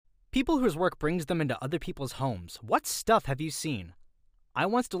People whose work brings them into other people's homes. What stuff have you seen? I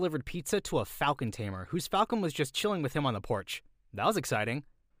once delivered pizza to a falcon tamer whose falcon was just chilling with him on the porch. That was exciting.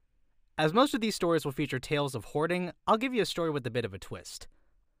 As most of these stories will feature tales of hoarding, I'll give you a story with a bit of a twist.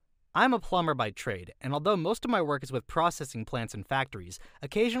 I'm a plumber by trade, and although most of my work is with processing plants and factories,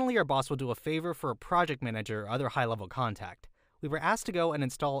 occasionally our boss will do a favor for a project manager or other high-level contact. We were asked to go and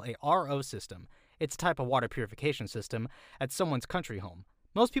install a RO system. It's a type of water purification system at someone's country home.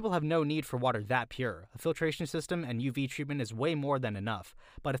 Most people have no need for water that pure. A filtration system and UV treatment is way more than enough,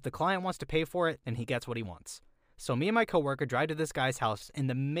 but if the client wants to pay for it, then he gets what he wants. So me and my coworker drive to this guy's house in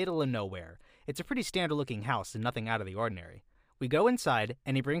the middle of nowhere. It's a pretty standard-looking house and nothing out of the ordinary. We go inside,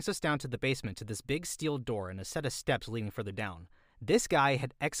 and he brings us down to the basement to this big steel door and a set of steps leading further down. This guy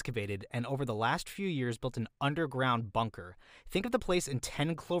had excavated and over the last few years built an underground bunker. Think of the place in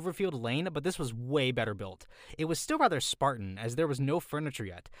 10 Cloverfield Lane, but this was way better built. It was still rather Spartan, as there was no furniture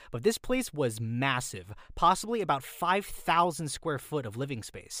yet, but this place was massive, possibly about 5,000 square foot of living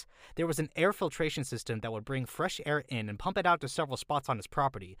space. There was an air filtration system that would bring fresh air in and pump it out to several spots on his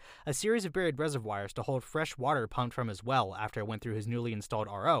property, a series of buried reservoirs to hold fresh water pumped from his well after it went through his newly installed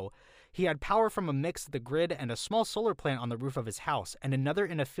RO. He had power from a mix of the grid and a small solar plant on the roof of his house and another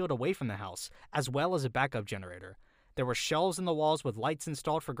in a field away from the house, as well as a backup generator. There were shelves in the walls with lights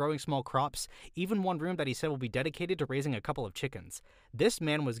installed for growing small crops, even one room that he said will be dedicated to raising a couple of chickens. This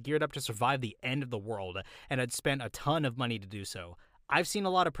man was geared up to survive the end of the world and had spent a ton of money to do so. I've seen a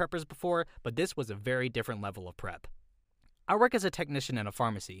lot of preppers before, but this was a very different level of prep. I work as a technician in a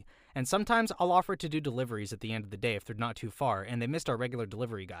pharmacy, and sometimes I'll offer to do deliveries at the end of the day if they're not too far and they missed our regular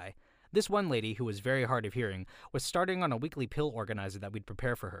delivery guy. This one lady, who was very hard of hearing, was starting on a weekly pill organizer that we'd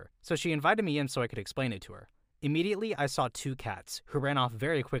prepare for her, so she invited me in so I could explain it to her. Immediately, I saw two cats, who ran off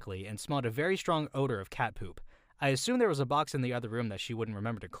very quickly and smelled a very strong odor of cat poop. I assumed there was a box in the other room that she wouldn't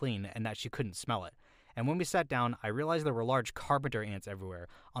remember to clean and that she couldn't smell it. And when we sat down, I realized there were large carpenter ants everywhere,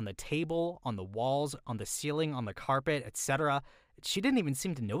 on the table, on the walls, on the ceiling, on the carpet, etc. She didn't even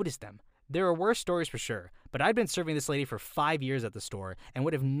seem to notice them. There are worse stories for sure, but I'd been serving this lady for 5 years at the store and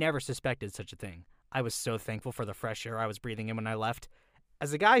would have never suspected such a thing. I was so thankful for the fresh air I was breathing in when I left.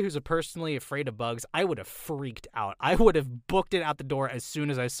 As a guy who's personally afraid of bugs, I would have freaked out. I would have booked it out the door as soon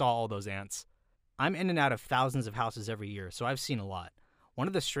as I saw all those ants. I'm in and out of thousands of houses every year, so I've seen a lot. One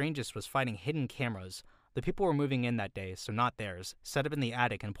of the strangest was finding hidden cameras. The people were moving in that day, so not theirs, set up in the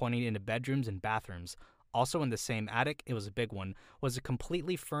attic and pointing into bedrooms and bathrooms. Also in the same attic, it was a big one, was a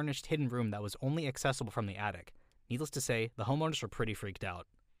completely furnished hidden room that was only accessible from the attic. Needless to say, the homeowners were pretty freaked out.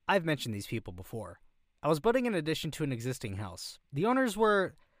 I've mentioned these people before. I was building an addition to an existing house. The owners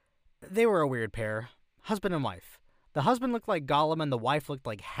they were a weird pair. Husband and wife. The husband looked like Gollum and the wife looked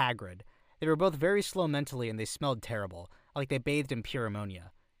like Hagrid. They were both very slow mentally and they smelled terrible, like they bathed in pure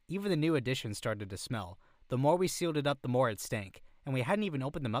ammonia. Even the new addition started to smell. The more we sealed it up, the more it stank, and we hadn't even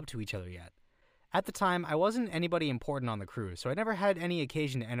opened them up to each other yet. At the time, I wasn't anybody important on the crew, so I never had any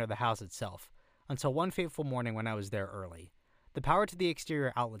occasion to enter the house itself, until one fateful morning when I was there early. The power to the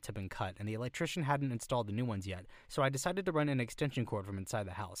exterior outlets had been cut, and the electrician hadn't installed the new ones yet, so I decided to run an extension cord from inside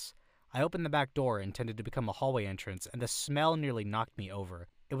the house. I opened the back door, intended to become a hallway entrance, and the smell nearly knocked me over.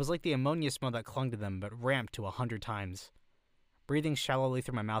 It was like the ammonia smell that clung to them, but ramped to 100 times. Breathing shallowly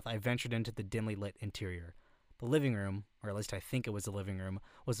through my mouth, I ventured into the dimly lit interior. The living room, or at least I think it was the living room,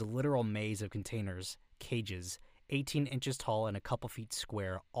 was a literal maze of containers, cages, 18 inches tall and a couple feet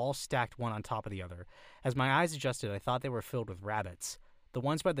square, all stacked one on top of the other. As my eyes adjusted, I thought they were filled with rabbits. The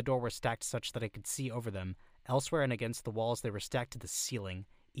ones by the door were stacked such that I could see over them. Elsewhere and against the walls, they were stacked to the ceiling,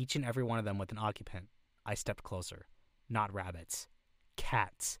 each and every one of them with an occupant. I stepped closer. Not rabbits.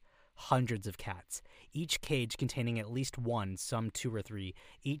 Cats. Hundreds of cats, each cage containing at least one, some 2 or 3,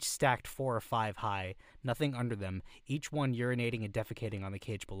 each stacked 4 or 5 high, nothing under them, each one urinating and defecating on the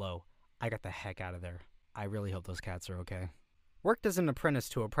cage below. I got the heck out of there. I really hope those cats are okay. Worked as an apprentice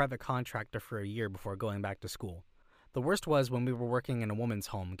to a private contractor for a year before going back to school. The worst was when we were working in a woman's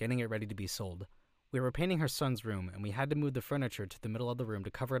home, getting it ready to be sold. We were painting her son's room, and we had to move the furniture to the middle of the room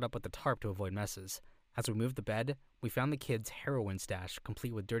to cover it up with a tarp to avoid messes. As we moved the bed, we found the kid's heroin stash,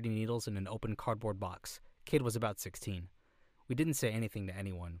 complete with dirty needles in an open cardboard box. Kid was about 16. We didn't say anything to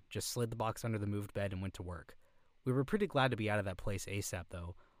anyone, just slid the box under the moved bed and went to work. We were pretty glad to be out of that place ASAP,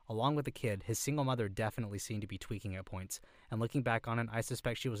 though. Along with the kid, his single mother definitely seemed to be tweaking at points, and looking back on it, I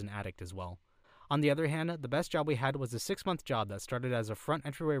suspect she was an addict as well. On the other hand, the best job we had was a 6-month job that started as a front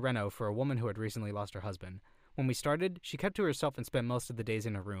entryway reno for a woman who had recently lost her husband. When we started, she kept to herself and spent most of the days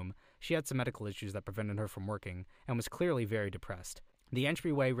in her room. She had some medical issues that prevented her from working, and was clearly very depressed. The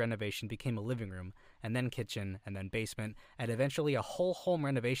entryway renovation became a living room, and then kitchen, and then basement, and eventually a whole home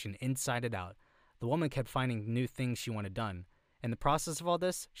renovation inside and out. The woman kept finding new things she wanted done. In the process of all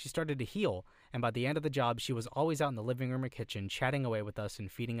this, she started to heal, and by the end of the job, she was always out in the living room or kitchen, chatting away with us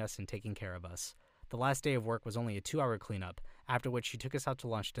and feeding us and taking care of us. The last day of work was only a 2-hour cleanup, after which she took us out to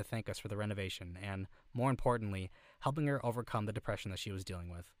lunch to thank us for the renovation, and, more importantly, helping her overcome the depression that she was dealing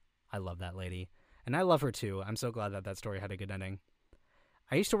with. I love that lady. And I love her too. I'm so glad that story had a good ending.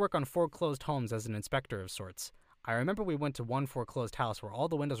 I used to work on foreclosed homes as an inspector of sorts. I remember we went to one foreclosed house where all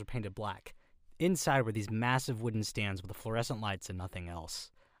the windows were painted black. Inside were these massive wooden stands with fluorescent lights and nothing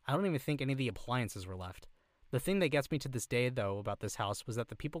else. I don't even think any of the appliances were left. The thing that gets me to this day, though, about this house was that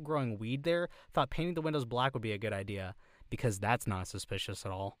the people growing weed there thought painting the windows black would be a good idea, because that's not suspicious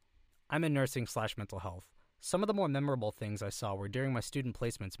at all. I'm in nursing/mental health. Some of the more memorable things I saw were during my student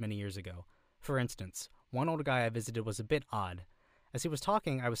placements many years ago. For instance, one old guy I visited was a bit odd. As he was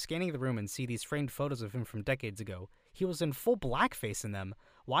talking, I was scanning the room and see these framed photos of him from decades ago. He was in full blackface in them.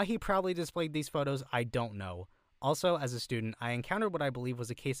 Why he proudly displayed these photos, I don't know. Also, as a student, I encountered what I believe was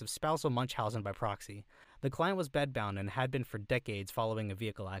a case of spousal Munchausen by proxy. The client was bedbound and had been for decades following a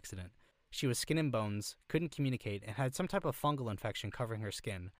vehicle accident. She was skin and bones, couldn't communicate, and had some type of fungal infection covering her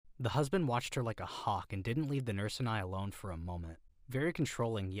skin. The husband watched her like a hawk and didn't leave the nurse and I alone for a moment. Very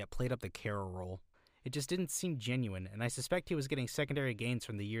controlling, yet played up the carer role. It just didn't seem genuine, and I suspect he was getting secondary gains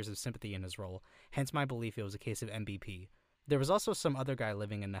from the years of sympathy in his role, hence my belief it was a case of MBP. There was also some other guy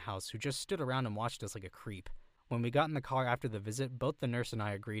living in the house who just stood around and watched us like a creep. When we got in the car after the visit, both the nurse and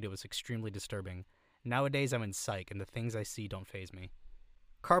I agreed it was extremely disturbing. Nowadays I'm in psych, and the things I see don't faze me.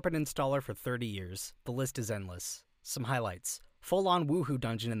 Carpet installer for 30 years. The list is endless. Some highlights. Full-on woohoo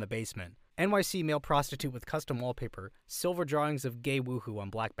dungeon in the basement. NYC male prostitute with custom wallpaper. Silver drawings of gay woohoo on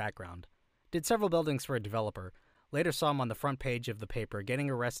black background. Did several buildings for a developer. Later saw him on the front page of the paper getting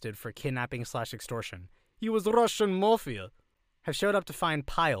arrested for kidnapping/extortion. He was Russian mafia. Have showed up to find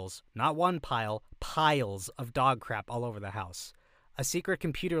piles, not one pile, piles of dog crap all over the house. A secret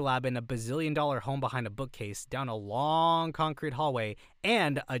computer lab in a bazillion-dollar home behind a bookcase, down a long concrete hallway,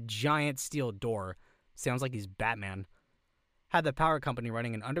 and a giant steel door. Sounds like he's Batman. Had the power company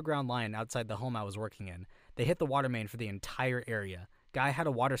running an underground line outside the home I was working in. They hit the water main for the entire area. Guy had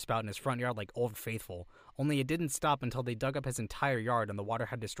a water spout in his front yard like Old Faithful, only it didn't stop until they dug up his entire yard and the water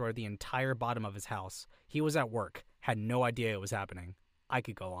had destroyed the entire bottom of his house. He was at work, had no idea it was happening. I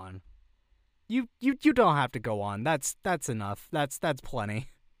could go on. You don't have to go on. That's enough. That's plenty.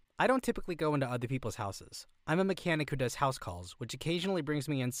 I don't typically go into other people's houses. I'm a mechanic who does house calls, which occasionally brings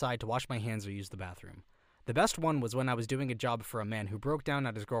me inside to wash my hands or use the bathroom. The best one was when I was doing a job for a man who broke down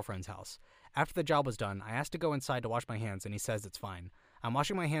at his girlfriend's house. After the job was done, I asked to go inside to wash my hands, and he says it's fine. I'm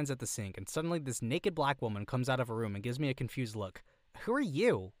washing my hands at the sink, and suddenly this naked black woman comes out of a room and gives me a confused look. Who are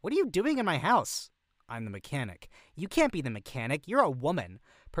you? What are you doing in my house? I'm the mechanic. You can't be the mechanic. You're a woman.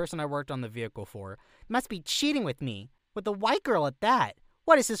 Person I worked on the vehicle for. Must be cheating with me. With a white girl at that.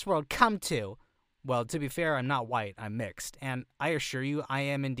 What has this world come to? Well, to be fair, I'm not white, I'm mixed, and I assure you I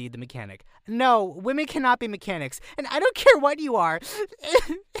am indeed the mechanic. No, women cannot be mechanics, and I don't care what you are.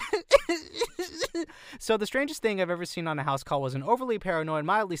 So the strangest thing I've ever seen on a house call was an overly paranoid,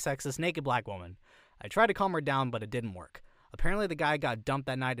 mildly sexist, naked black woman. I tried to calm her down, but it didn't work. Apparently the guy got dumped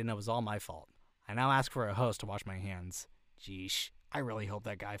that night and it was all my fault. I now ask for a hose to wash my hands. Jeesh, I really hope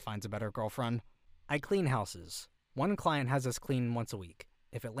that guy finds a better girlfriend. I clean houses. One client has us clean once a week.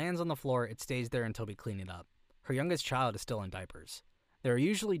 If it lands on the floor, it stays there until we clean it up. Her youngest child is still in diapers. There are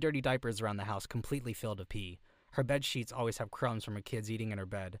usually dirty diapers around the house completely filled with pee. Her bed sheets always have crumbs from her kids eating in her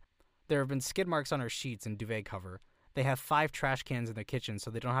bed. There have been skid marks on her sheets and duvet cover. They have 5 trash cans in their kitchen so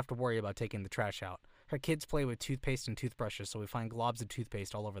they don't have to worry about taking the trash out. Her kids play with toothpaste and toothbrushes, so we find globs of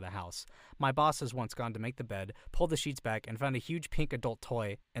toothpaste all over the house. My boss has once gone to make the bed, pulled the sheets back, and found a huge pink adult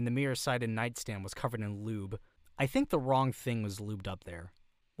toy, and the mirror-sided nightstand was covered in lube. I think the wrong thing was lubed up there.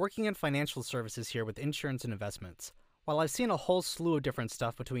 Working in financial services here with insurance and investments. While I've seen a whole slew of different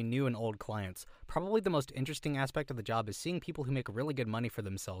stuff between new and old clients, probably the most interesting aspect of the job is seeing people who make really good money for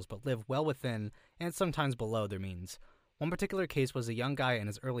themselves but live well within, and sometimes below, their means. One particular case was a young guy in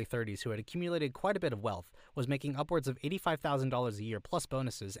his early 30s who had accumulated quite a bit of wealth, was making upwards of $85,000 a year plus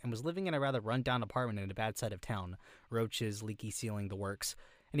bonuses, and was living in a rather run-down apartment in a bad side of town. Roaches, leaky ceiling, the works.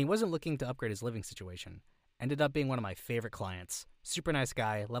 And he wasn't looking to upgrade his living situation. Ended up being one of my favorite clients. Super nice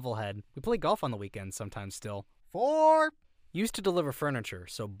guy, level head. We play golf on the weekends sometimes still. 4! Used to deliver furniture,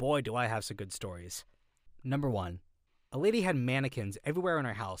 so boy do I have some good stories. Number 1. A lady had mannequins everywhere in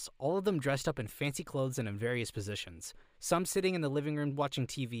her house, all of them dressed up in fancy clothes and in various positions. Some sitting in the living room watching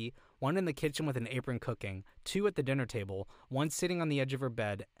TV, one in the kitchen with an apron cooking, two at the dinner table, one sitting on the edge of her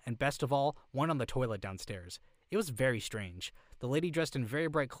bed, and best of all, one on the toilet downstairs. It was very strange. The lady dressed in very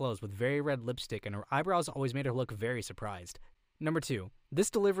bright clothes with very red lipstick, and her eyebrows always made her look very surprised. Number 2. This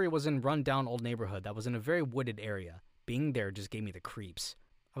delivery was in a run-down old neighborhood that was in a very wooded area. Being there just gave me the creeps.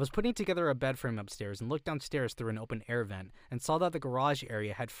 I was putting together a bed frame upstairs and looked downstairs through an open air vent and saw that the garage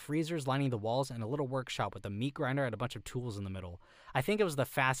area had freezers lining the walls and a little workshop with a meat grinder and a bunch of tools in the middle. I think it was the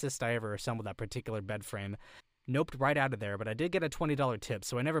fastest I ever assembled that particular bed frame. Noped right out of there, but I did get a $20 tip,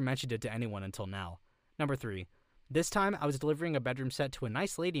 so I never mentioned it to anyone until now. Number 3. This time, I was delivering a bedroom set to a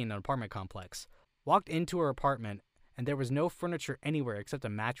nice lady in an apartment complex. Walked into her apartment, and there was no furniture anywhere except a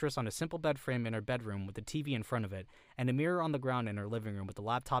mattress on a simple bed frame in her bedroom with a TV in front of it, and a mirror on the ground in her living room with a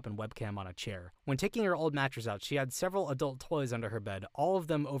laptop and webcam on a chair. When taking her old mattress out, she had several adult toys under her bed, all of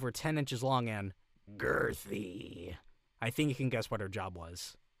them over 10 inches long and girthy. I think you can guess what her job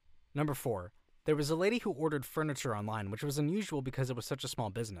was. Number 4. There was a lady who ordered furniture online, which was unusual because it was such a small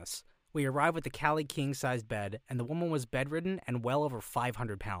business. We arrived with the Cali king-sized bed, and the woman was bedridden and well over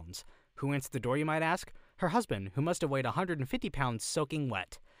 500 pounds. Who answered the door, you might ask? Her husband, who must have weighed 150 pounds soaking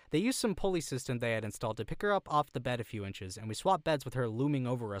wet. They used some pulley system they had installed to pick her up off the bed a few inches, and we swapped beds with her looming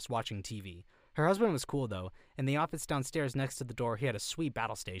over us watching TV. Her husband was cool, though. In the office downstairs next to the door, he had a sweet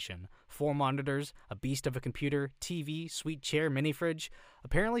battle station. 4 monitors, a beast of a computer, TV, sweet chair, mini fridge.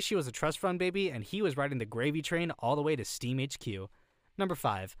 Apparently she was a trust fund baby, and he was riding the gravy train all the way to Steam HQ. Number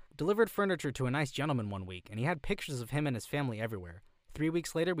 5. Delivered furniture to a nice gentleman one week, and he had pictures of him and his family everywhere. 3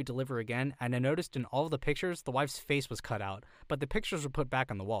 weeks later, we deliver again, and I noticed in all of the pictures, the wife's face was cut out, but the pictures were put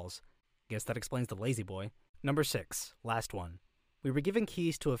back on the walls. Guess that explains the lazy boy. Number 6. Last one. We were given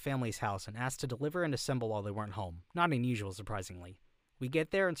keys to a family's house and asked to deliver and assemble while they weren't home. Not unusual, surprisingly. We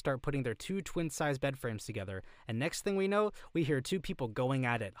get there and start putting their 2 twin-sized bed frames together, and next thing we know, we hear 2 people going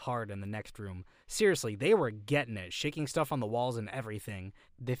at it hard in the next room. Seriously, they were getting it, shaking stuff on the walls and everything.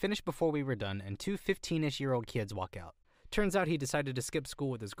 They finished before we were done, and 2 15-ish-year-old kids walk out. Turns out he decided to skip school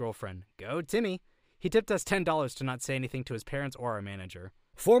with his girlfriend. Go Timmy! He tipped us $10 to not say anything to his parents or our manager.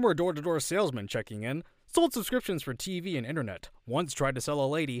 Former door-to-door salesman checking in. Sold subscriptions for TV and internet. Once tried to sell a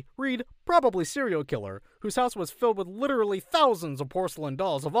lady, read, probably serial killer, whose house was filled with literally thousands of porcelain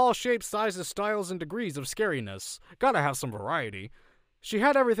dolls of all shapes, sizes, styles, and degrees of scariness. Gotta have some variety. She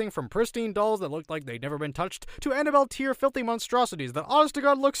had everything from pristine dolls that looked like they'd never been touched to Annabelle-tier filthy monstrosities that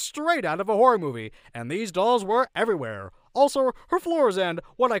honest-to-God looked straight out of a horror movie, and these dolls were everywhere. Also, her floors and,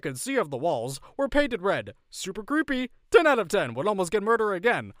 what I could see of the walls, were painted red. Super creepy. 10 out of 10. Would almost get murder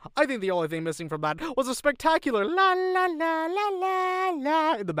again. I think the only thing missing from that was a spectacular la la la la la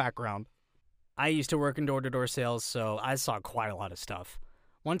la in the background. I used to work in door-to-door sales, so I saw quite a lot of stuff.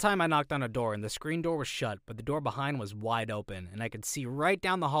 One time I knocked on a door and the screen door was shut, but the door behind was wide open, and I could see right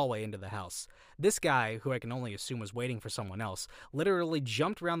down the hallway into the house. This guy, who I can only assume was waiting for someone else, literally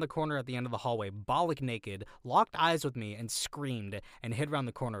jumped around the corner at the end of the hallway, bollock naked, locked eyes with me, and screamed, and hid around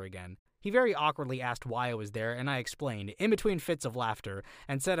the corner again. He very awkwardly asked why I was there, and I explained, in between fits of laughter,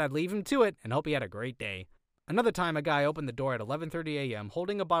 and said I'd leave him to it and hope he had a great day. Another time, a guy opened the door at 11:30 a.m.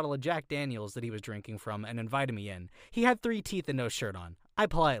 holding a bottle of Jack Daniels that he was drinking from and invited me in. He had 3 teeth and no shirt on. I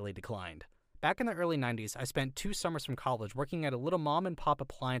politely declined. Back in the early 90s, I spent 2 summers from college working at a little mom-and-pop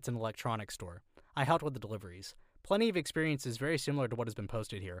appliance and electronics store. I helped with the deliveries. Plenty of experiences very similar to what has been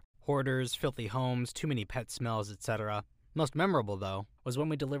posted here. Hoarders, filthy homes, too many pet smells, etc. Most memorable, though, was when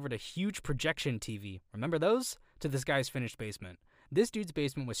we delivered a huge projection TV, remember those? To this guy's finished basement. This dude's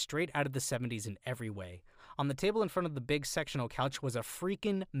basement was straight out of the 70s in every way. On the table in front of the big sectional couch was a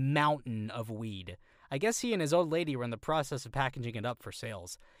freaking mountain of weed. I guess he and his old lady were in the process of packaging it up for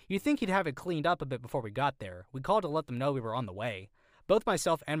sales. You'd think he'd have it cleaned up a bit before we got there. We called to let them know we were on the way. Both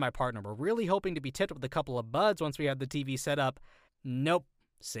myself and my partner were really hoping to be tipped with a couple of buds once we had the TV set up. Nope.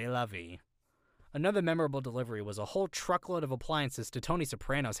 C'est la vie. Another memorable delivery was a whole truckload of appliances to Tony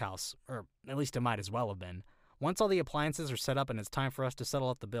Soprano's house, or at least it might as well have been. Once all the appliances are set up and it's time for us to settle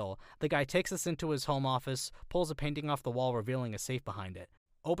up the bill, the guy takes us into his home office, pulls a painting off the wall revealing a safe behind it.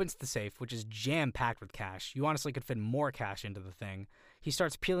 Opens the safe, which is jam-packed with cash. You honestly could fit more cash into the thing. He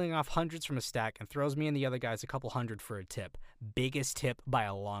starts peeling off hundreds from a stack and throws me and the other guys a couple hundred for a tip. Biggest tip by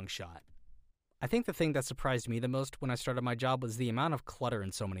a long shot. I think the thing that surprised me the most when I started my job was the amount of clutter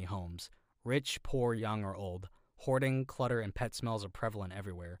in so many homes. Rich, poor, young, or old. Hoarding, clutter, and pet smells are prevalent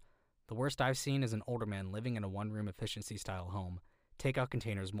everywhere. The worst I've seen is an older man living in a one-room efficiency-style home. Takeout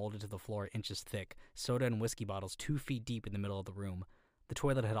containers molded to the floor inches thick, soda and whiskey bottles 2 feet deep in the middle of the room. The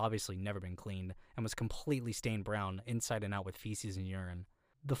toilet had obviously never been cleaned and was completely stained brown inside and out with feces and urine.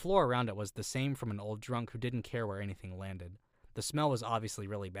 The floor around it was the same from an old drunk who didn't care where anything landed. The smell was obviously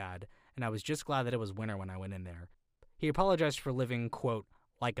really bad, and I was just glad that it was winter when I went in there. He apologized for living, quote,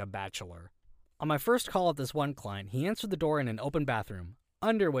 like a bachelor. On my first call at this one client, he answered the door in an open bathroom,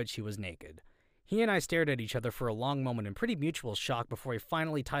 under which he was naked. He and I stared at each other for a long moment in pretty mutual shock before he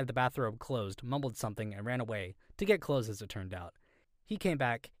finally tied the bathrobe closed, mumbled something, and ran away, to get clothes as it turned out. He came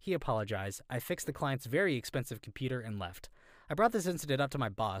back, he apologized, I fixed the client's very expensive computer and left. I brought this incident up to my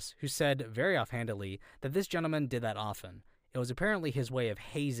boss, who said, very offhandedly, that this gentleman did that often. It was apparently his way of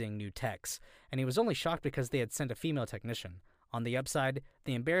hazing new techs, and he was only shocked because they had sent a female technician. On the upside,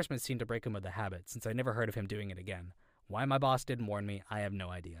 the embarrassment seemed to break him of the habit, since I never heard of him doing it again. Why my boss didn't warn me, I have no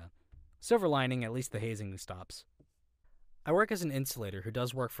idea. Silver lining, at least the hazing stops. I work as an insulator who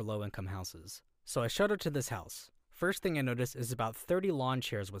does work for low-income houses. So I showed up to this house. First thing I noticed is about 30 lawn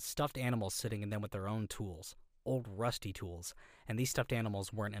chairs with stuffed animals sitting in them with their own tools. Old rusty tools. And these stuffed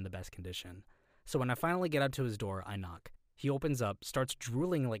animals weren't in the best condition. So when I finally get up to his door, I knock. He opens up, starts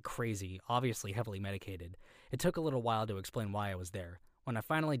drooling like crazy, obviously heavily medicated. It took a little while to explain why I was there. When I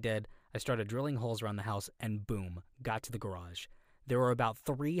finally did, I started drilling holes around the house and boom, got to the garage. There were about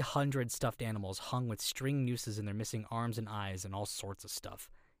 300 stuffed animals hung with string nooses in their missing arms and eyes and all sorts of stuff.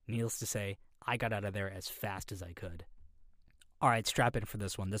 Needless to say, I got out of there as fast as I could. Alright, strap in for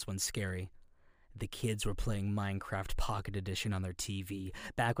this one. This one's scary. The kids were playing Minecraft Pocket Edition on their TV,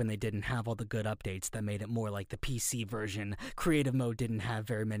 back when they didn't have all the good updates that made it more like the PC version. Creative mode didn't have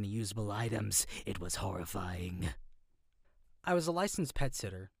very many usable items. It was horrifying. I was a licensed pet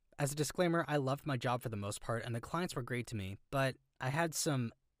sitter. As a disclaimer, I loved my job for the most part, and the clients were great to me, but I had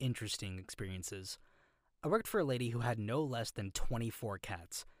some interesting experiences. I worked for a lady who had no less than 24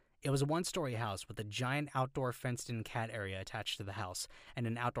 cats. It was a one-story house with a giant outdoor fenced-in cat area attached to the house, and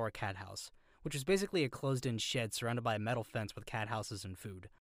an outdoor cat house, which was basically a closed-in shed surrounded by a metal fence with cat houses and food.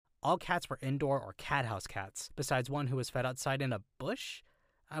 All cats were indoor or cat house cats, besides one who was fed outside in a bush.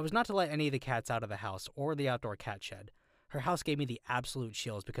 I was not to let any of the cats out of the house or the outdoor cat shed. Her house gave me the absolute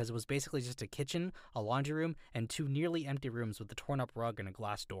chills because it was basically just a kitchen, a laundry room, and 2 nearly empty rooms with a torn-up rug and a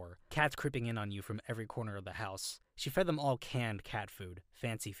glass door. Cats creeping in on you from every corner of the house. She fed them all canned cat food,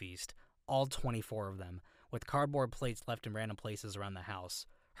 fancy feast, all 24 of them, with cardboard plates left in random places around the house.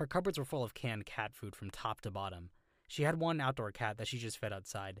 Her cupboards were full of canned cat food from top to bottom. She had one outdoor cat that she just fed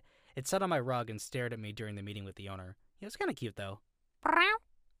outside. It sat on my rug and stared at me during the meeting with the owner. He was kind of cute, though.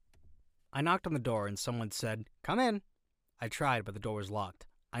 I knocked on the door and someone said, "Come in." I tried, but the door was locked.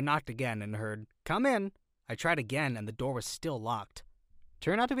 I knocked again and heard, "Come in." I tried again and the door was still locked.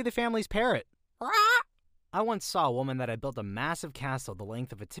 Turned out to be the family's parrot. I once saw a woman that had built a massive castle the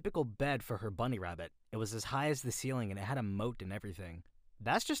length of a typical bed for her bunny rabbit. It was as high as the ceiling and it had a moat and everything.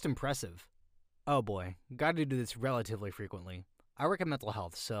 That's just impressive. Oh boy, gotta do this relatively frequently. I work in mental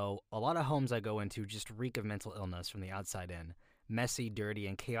health, so a lot of homes I go into just reek of mental illness from the outside in. Messy, dirty,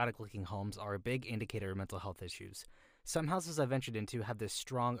 and chaotic-looking homes are a big indicator of mental health issues. Some houses I ventured into have this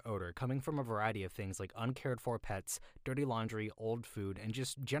strong odor coming from a variety of things like uncared-for pets, dirty laundry, old food, and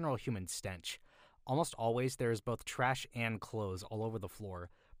just general human stench. Almost always there is both trash and clothes all over the floor,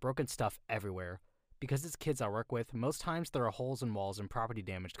 broken stuff everywhere. Because it's kids I work with, most times there are holes in walls and property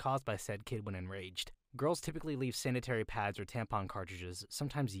damage caused by said kid when enraged. Girls typically leave sanitary pads or tampon cartridges,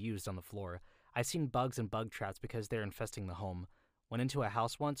 sometimes used, on the floor. I've seen bugs and bug traps because they're infesting the home. Went into a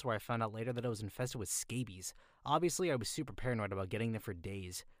house once where I found out later that it was infested with scabies. Obviously, I was super paranoid about getting them for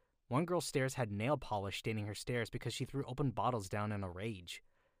days. One girl's stairs had nail polish staining her stairs because she threw open bottles down in a rage.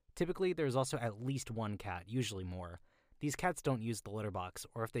 Typically, there's also at least one cat, usually more. These cats don't use the litter box,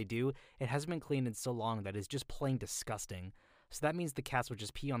 or if they do, it hasn't been cleaned in so long that it's just plain disgusting. So that means the cats would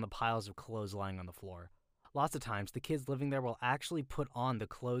just pee on the piles of clothes lying on the floor. Lots of times, the kids living there will actually put on the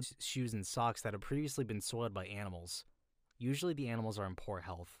clothes, shoes, and socks that have previously been soiled by animals. Usually the animals are in poor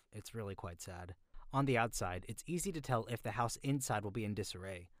health. It's really quite sad. On the outside, it's easy to tell if the house inside will be in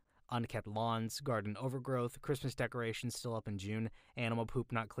disarray. Unkept lawns, garden overgrowth, Christmas decorations still up in June, animal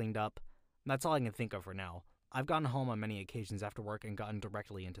poop not cleaned up. That's all I can think of for now. I've gotten home on many occasions after work and gotten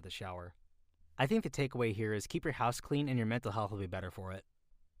directly into the shower. I think the takeaway here is keep your house clean and your mental health will be better for it.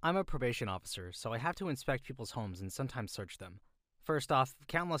 I'm a probation officer, so I have to inspect people's homes and sometimes search them. First off,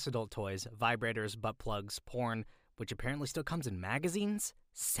 countless adult toys, vibrators, butt plugs, porn, which apparently still comes in magazines?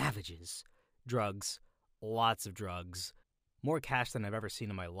 Savages. Drugs. Lots of drugs. More cash than I've ever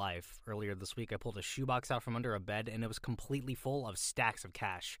seen in my life. Earlier this week, I pulled a shoebox out from under a bed, and it was completely full of stacks of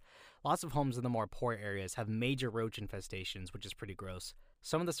cash. Lots of homes in the more poor areas have major roach infestations, which is pretty gross.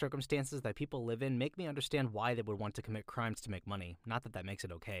 Some of the circumstances that people live in make me understand why they would want to commit crimes to make money, not that that makes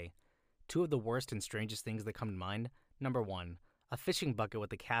it okay. Two of the worst and strangest things that come to mind. Number 1, a fishing bucket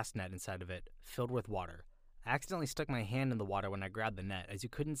with a cast net inside of it, filled with water. I accidentally stuck my hand in the water when I grabbed the net, as you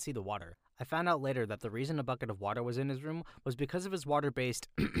couldn't see the water. I found out later that the reason a bucket of water was in his room was because of his water-based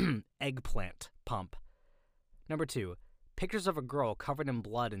eggplant pump. Number 2, pictures of a girl covered in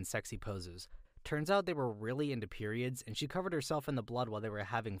blood in sexy poses. Turns out they were really into periods, and she covered herself in the blood while they were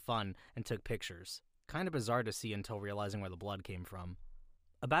having fun and took pictures. Kind of bizarre to see until realizing where the blood came from.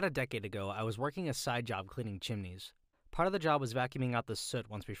 About a decade ago, I was working a side job cleaning chimneys. Part of the job was vacuuming out the soot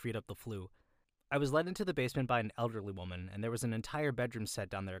once we freed up the flue. I was led into the basement by an elderly woman, and there was an entire bedroom set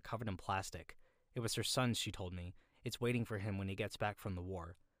down there covered in plastic. It was her son's, she told me. It's waiting for him when he gets back from the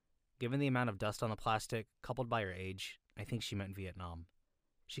war. Given the amount of dust on the plastic, coupled by her age, I think she meant Vietnam.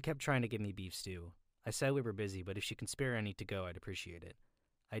 She kept trying to give me beef stew. I said we were busy, but if she can spare any to go, I'd appreciate it.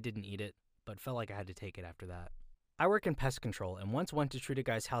 I didn't eat it, but felt like I had to take it after that. I work in pest control and once went to treat a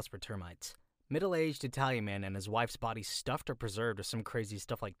guy's house for termites. Middle-aged Italian man and his wife's body stuffed or preserved with some crazy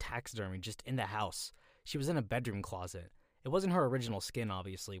stuff like taxidermy just in the house. She was in a bedroom closet. It wasn't her original skin,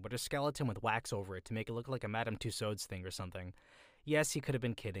 obviously, but her skeleton with wax over it to make it look like a Madame Tussauds thing or something. Yes, he could have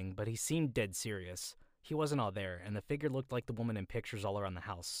been kidding, but he seemed dead serious. He wasn't all there, and the figure looked like the woman in pictures all around the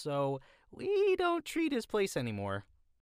house, so we don't treat his place anymore.